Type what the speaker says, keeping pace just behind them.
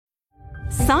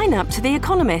Sign up to The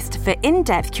Economist for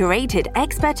in-depth curated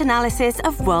expert analysis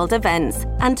of world events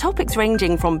and topics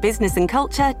ranging from business and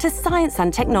culture to science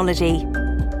and technology.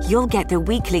 You'll get the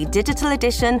weekly digital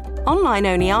edition,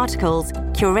 online-only articles,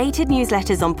 curated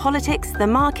newsletters on politics, the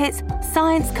markets,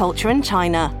 science, culture and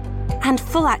China, and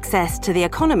full access to The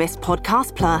Economist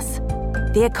Podcast Plus.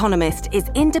 The Economist is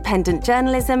independent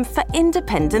journalism for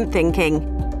independent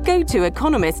thinking. Go to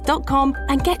economist.com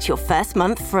and get your first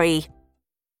month free.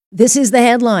 This is the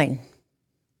headline.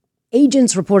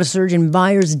 Agents report a surge in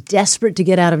buyers desperate to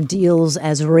get out of deals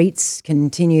as rates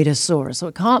continue to soar. So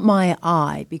it caught my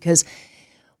eye because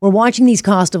we're watching these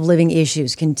cost of living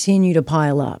issues continue to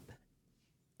pile up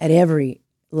at every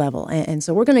level. And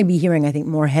so we're going to be hearing, I think,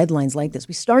 more headlines like this.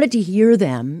 We started to hear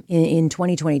them in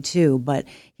 2022, but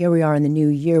here we are in the new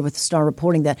year with Star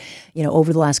reporting that,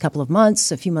 over the last couple of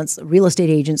months, a few months, real estate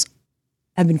agents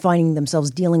have been finding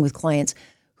themselves dealing with clients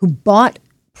who bought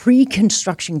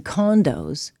pre-construction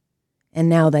condos, and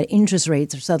now that interest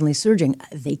rates are suddenly surging,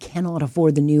 they cannot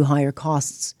afford the new higher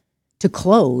costs to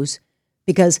close,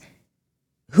 because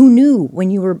who knew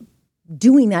when you were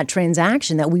doing that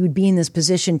transaction that we would be in this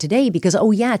position today? Because,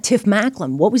 Tiff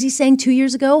Macklem, what was he saying 2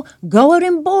 years ago? Go out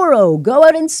and borrow, go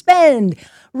out and spend.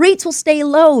 Rates will stay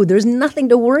low. There's nothing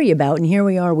to worry about. And here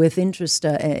we are with interest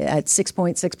at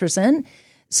 6.6%.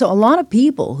 So a lot of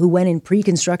people who went in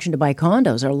pre-construction to buy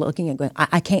condos are looking at going,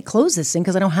 I can't close this thing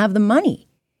because I don't have the money.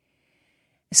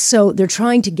 So they're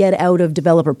trying to get out of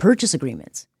developer purchase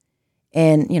agreements.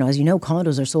 And, as you know,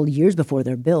 condos are sold years before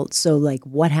they're built. So,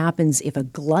 what happens if a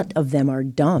glut of them are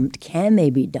dumped? Can they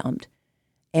be dumped?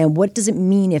 And what does it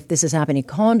mean if this is happening in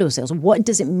condo sales? What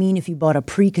does it mean if you bought a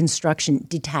pre-construction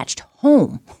detached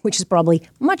home, which is probably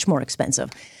much more expensive?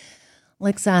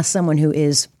 Let's ask someone who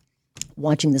is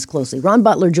watching this closely. Ron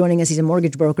Butler joining us. He's a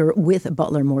mortgage broker with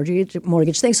Butler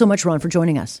Mortgage. Thanks so much, Ron, for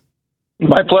joining us.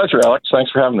 My pleasure, Alex.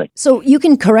 Thanks for having me. So you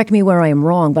can correct me where I am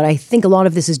wrong, but I think a lot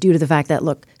of this is due to the fact that,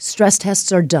 look, stress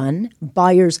tests are done.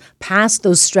 Buyers passed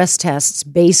those stress tests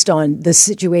based on the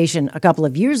situation a couple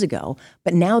of years ago,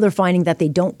 but now they're finding that they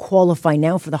don't qualify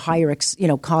now for the higher,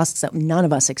 costs that none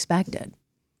of us expected.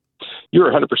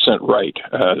 You're 100% right.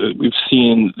 We've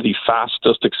seen the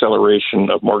fastest acceleration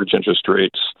of mortgage interest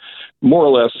rates more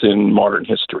or less in modern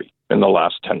history in the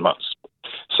last 10 months.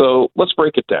 So let's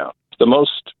break it down. The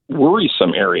most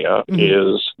worrisome area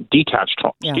is detached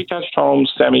homes. Yeah. Detached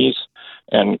homes, semis,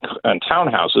 and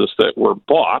townhouses that were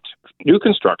bought, new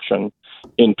construction,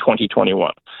 in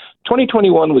 2021.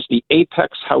 2021 was the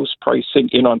apex house pricing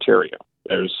in Ontario.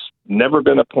 There's never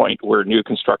been a point where new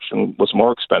construction was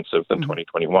more expensive than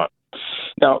 2021.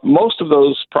 Now, most of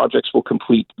those projects will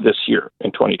complete this year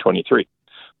in 2023.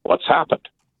 What's happened?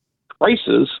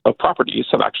 Prices of properties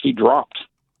have actually dropped.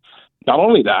 Not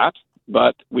only that,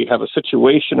 but we have a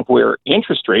situation where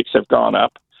interest rates have gone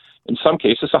up, in some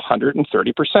cases,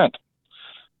 130%.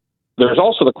 There's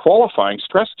also the qualifying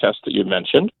stress test that you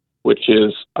mentioned, which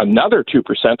is another 2%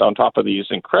 on top of these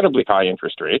incredibly high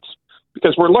interest rates,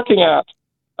 because we're looking at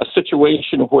a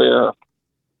situation where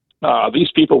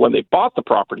these people, when they bought the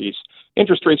properties,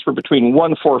 interest rates were between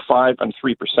 1.45 and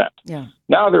 3%. Yeah.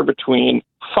 Now they're between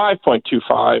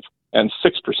 5.25 and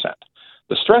 6%.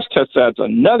 The stress test adds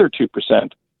another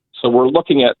 2%. So we're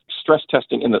looking at stress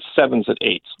testing in the 7s and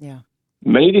 8s. Yeah.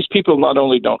 Many of these people not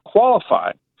only don't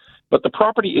qualify, but the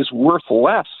property is worth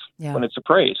less when it's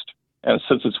appraised. And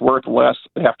since it's worth less,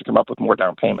 they have to come up with more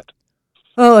down payment.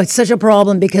 Oh, it's such a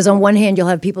problem because on one hand, you'll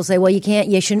have people say, well,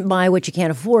 you shouldn't buy what you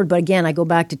can't afford. But again, I go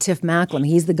back to Tiff Macklem.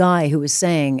 He's the guy who was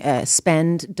saying,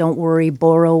 spend, don't worry,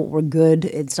 borrow, we're good.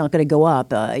 It's not going to go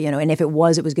up. And if it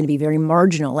was going to be very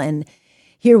marginal. And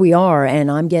here we are, and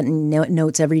I'm getting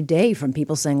notes every day from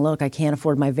people saying, look, I can't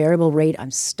afford my variable rate. I'm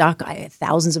stuck. I had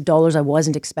thousands of dollars I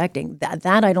wasn't expecting. That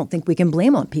I don't think we can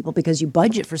blame on people because you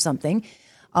budget for something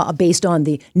based on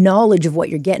the knowledge of what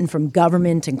you're getting from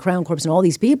government and Crown Corps and all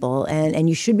these people, and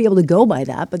you should be able to go by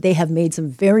that. But they have made some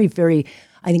very, very,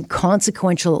 I think,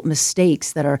 consequential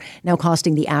mistakes that are now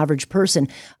costing the average person,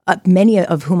 many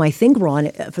of whom I think, Ron,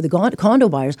 for the condo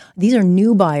buyers, these are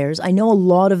new buyers. I know a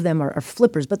lot of them are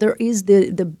flippers, but there is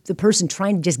the person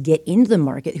trying to just get into the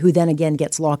market who then again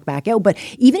gets locked back out. But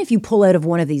even if you pull out of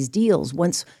one of these deals,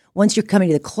 once you're coming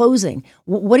to the closing,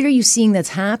 what are you seeing that's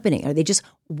happening? Are they just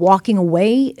walking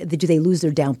away? Do they lose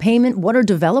their down payment? What are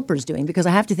developers doing? Because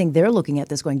I have to think they're looking at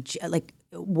this going,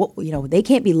 they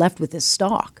can't be left with this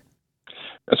stock.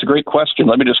 That's a great question.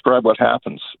 Let me describe what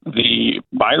happens. The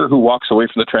buyer who walks away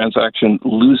from the transaction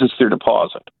loses their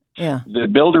deposit. Yeah. The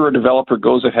builder or developer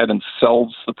goes ahead and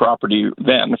sells the property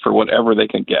then for whatever they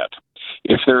can get.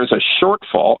 If there is a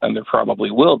shortfall, and there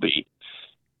probably will be,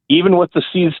 even with the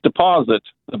seized deposit,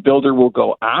 the builder will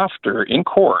go after, in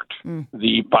court,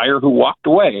 the buyer who walked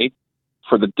away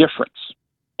for the difference.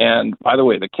 And by the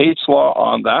way, the case law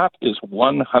on that is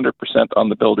 100% on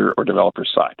the builder or developer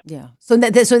side. Yeah. So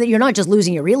that you're not just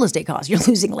losing your real estate costs, you're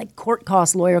losing like court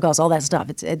costs, lawyer costs, all that stuff.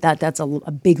 That's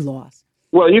a big loss.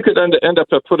 Well, you could end up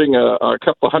putting a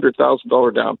couple of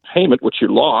 $100,000 down payment, which you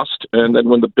lost, and then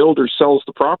when the builder sells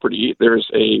the property, there's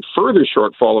a further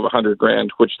shortfall of $100,000,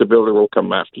 which the builder will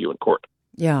come after you in court.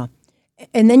 Yeah.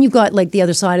 And then you've got like the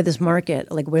other side of this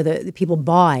market, like where the people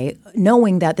buy,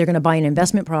 knowing that they're going to buy an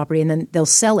investment property and then they'll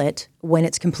sell it when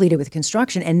it's completed with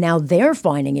construction, and now they're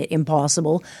finding it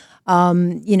impossible.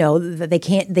 That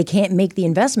they can't make the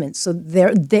investment, so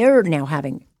they're now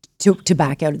having to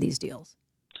back out of these deals.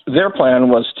 Their plan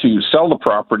was to sell the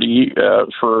property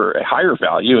for a higher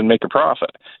value and make a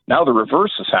profit. Now the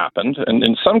reverse has happened, and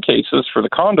in some cases, for the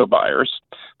condo buyers,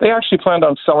 they actually planned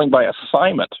on selling by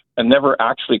assignment and never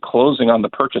actually closing on the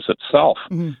purchase itself.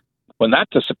 Mm-hmm. When that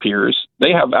disappears,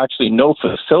 they have actually no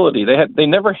facility. They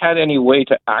never had any way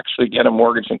to actually get a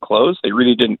mortgage and close. They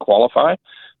really didn't qualify.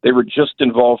 They were just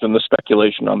involved in the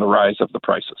speculation on the rise of the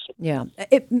prices. Yeah.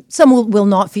 Some will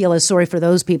not feel as sorry for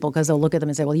those people because they'll look at them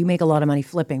and say, well, you make a lot of money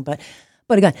flipping. But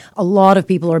again, a lot of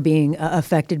people are being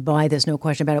affected by this, no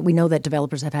question about it. We know that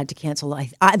developers have had to cancel.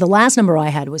 The last number I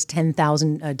had was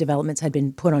 10,000 developments had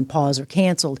been put on pause or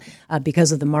canceled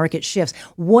because of the market shifts.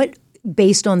 What,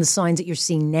 based on the signs that you're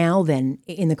seeing now then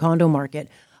in the condo market,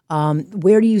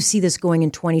 where do you see this going in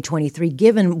 2023,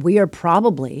 given we are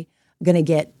probably going to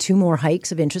get 2 more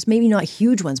hikes of interest, maybe not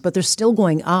huge ones, but they're still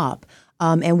going up.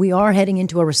 And we are heading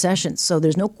into a recession. So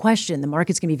there's no question the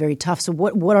market's going to be very tough. So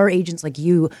what are agents like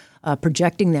you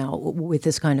projecting now with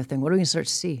this kind of thing? What are we going to start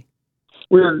to see?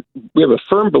 We have a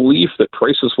firm belief that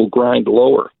prices will grind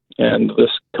lower. And this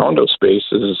condo space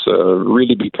is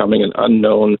really becoming an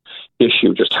unknown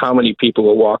issue. Just how many people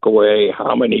will walk away,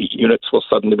 how many units will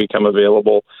suddenly become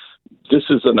available. This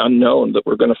is an unknown that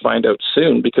we're going to find out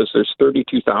soon because there's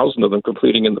 32,000 of them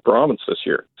completing in the province this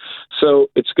year. So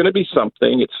it's going to be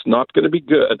something. It's not going to be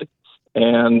good.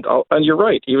 And you're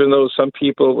right, even though some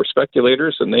people were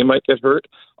speculators and they might get hurt,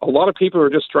 a lot of people are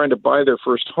just trying to buy their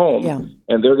first home,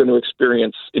 and they're going to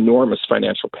experience enormous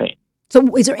financial pain.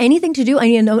 So is there anything to do?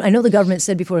 I know the government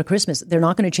said before Christmas they're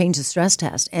not going to change the stress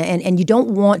test, and you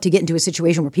don't want to get into a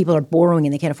situation where people are borrowing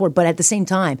and they can't afford, but at the same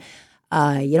time,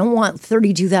 you don't want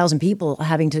 32,000 people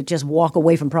having to just walk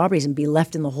away from properties and be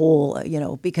left in the hole,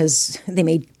 because they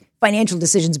made financial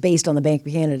decisions based on the Bank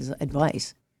of Canada's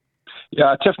advice.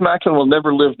 Yeah, Tiff Macklem will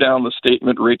never live down the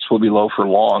statement rates will be low for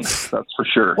long. That's for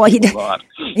sure. Well,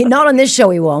 not on this show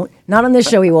he won't. Not on this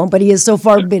show he won't, but he has so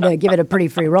far been given a pretty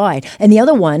free ride. And the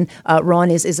other one,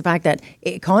 Ron, is the fact that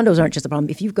condos aren't just a problem.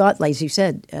 If you've got, like you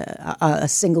said, a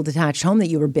single detached home that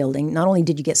you were building, not only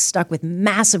did you get stuck with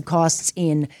massive costs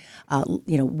in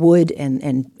wood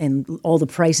and all the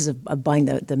prices of buying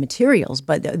the materials,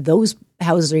 but those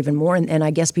houses are even more, and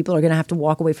I guess people are going to have to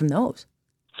walk away from those.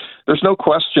 There's no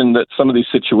question that some of these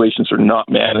situations are not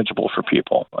manageable for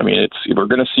people. I mean, we're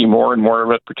going to see more and more of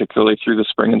it, particularly through the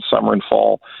spring and summer and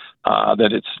fall, that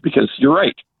it's because you're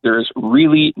right. There is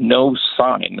really no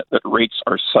sign that rates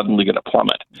are suddenly going to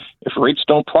plummet. If rates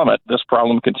don't plummet, this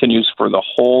problem continues for the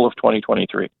whole of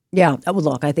 2023. Yeah, well,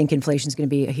 look, I think inflation is going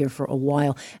to be here for a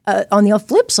while. On the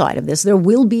flip side of this, there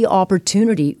will be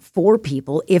opportunity for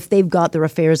people if they've got their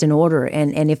affairs in order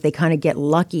and if they kind of get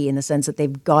lucky in the sense that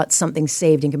they've got something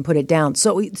saved and can put it down.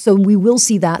 So we will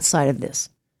see that side of this.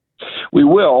 We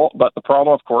will, but the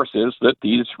problem, of course, is that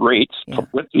these rates,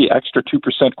 with the extra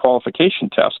 2% qualification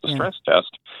test, the stress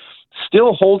test,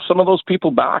 still hold some of those people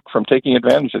back from taking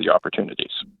advantage of the opportunities.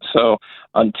 So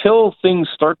until things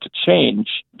start to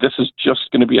change, this is just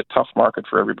going to be a tough market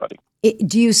for everybody.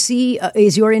 Do you see,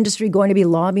 is your industry going to be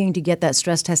lobbying to get that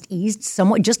stress test eased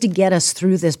somewhat, just to get us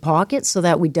through this pocket so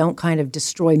that we don't kind of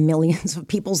destroy millions of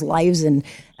people's lives and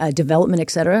development, et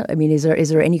cetera? I mean, is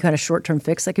there any kind of short-term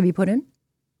fix that could be put in?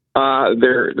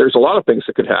 There's a lot of things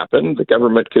that could happen. The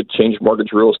government could change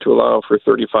mortgage rules to allow for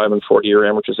 35 and 40-year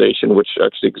amortization, which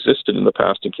actually existed in the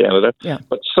past in Canada. Yeah.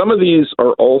 But some of these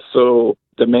are also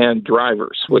demand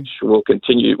drivers, which will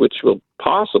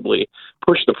possibly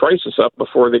push the prices up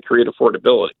before they create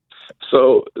affordability.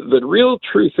 So the real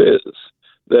truth is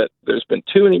that there's been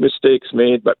too many mistakes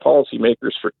made by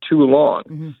policymakers for too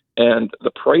long, and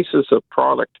the prices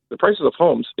of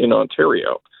homes in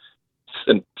Ontario,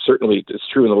 and certainly it's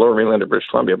true in the Lower Mainland of British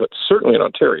Columbia, but certainly in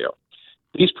Ontario,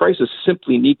 these prices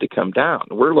simply need to come down.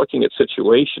 We're looking at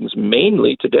situations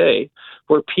mainly today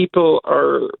where people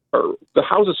the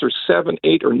houses are 7,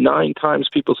 8, or 9 times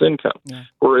people's income. Yeah.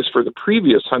 Whereas for the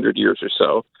previous 100 years or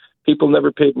so, people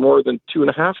never paid more than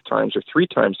 2.5 times or 3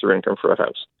 times their income for a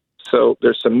house. So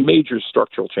there's some major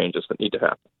structural changes that need to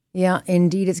happen. Yeah,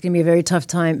 indeed. It's going to be a very tough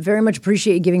time. Very much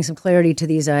appreciate you giving some clarity to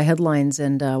these headlines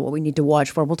and what we need to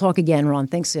watch for. We'll talk again, Ron.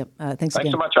 Thanks again. Thanks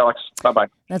so much, Alex. Bye-bye.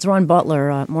 That's Ron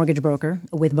Butler, mortgage broker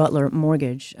with Butler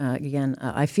Mortgage. Again,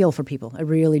 I feel for people. I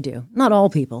really do. Not all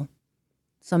people.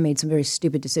 Some made some very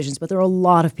stupid decisions, but there are a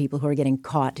lot of people who are getting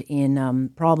caught in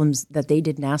problems that they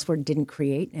didn't ask for, didn't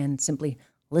create, and simply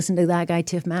listen to that guy,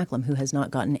 Tiff Macklem, who has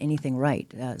not gotten anything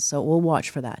right. So we'll watch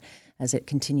for that as it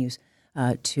continues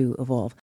to evolve.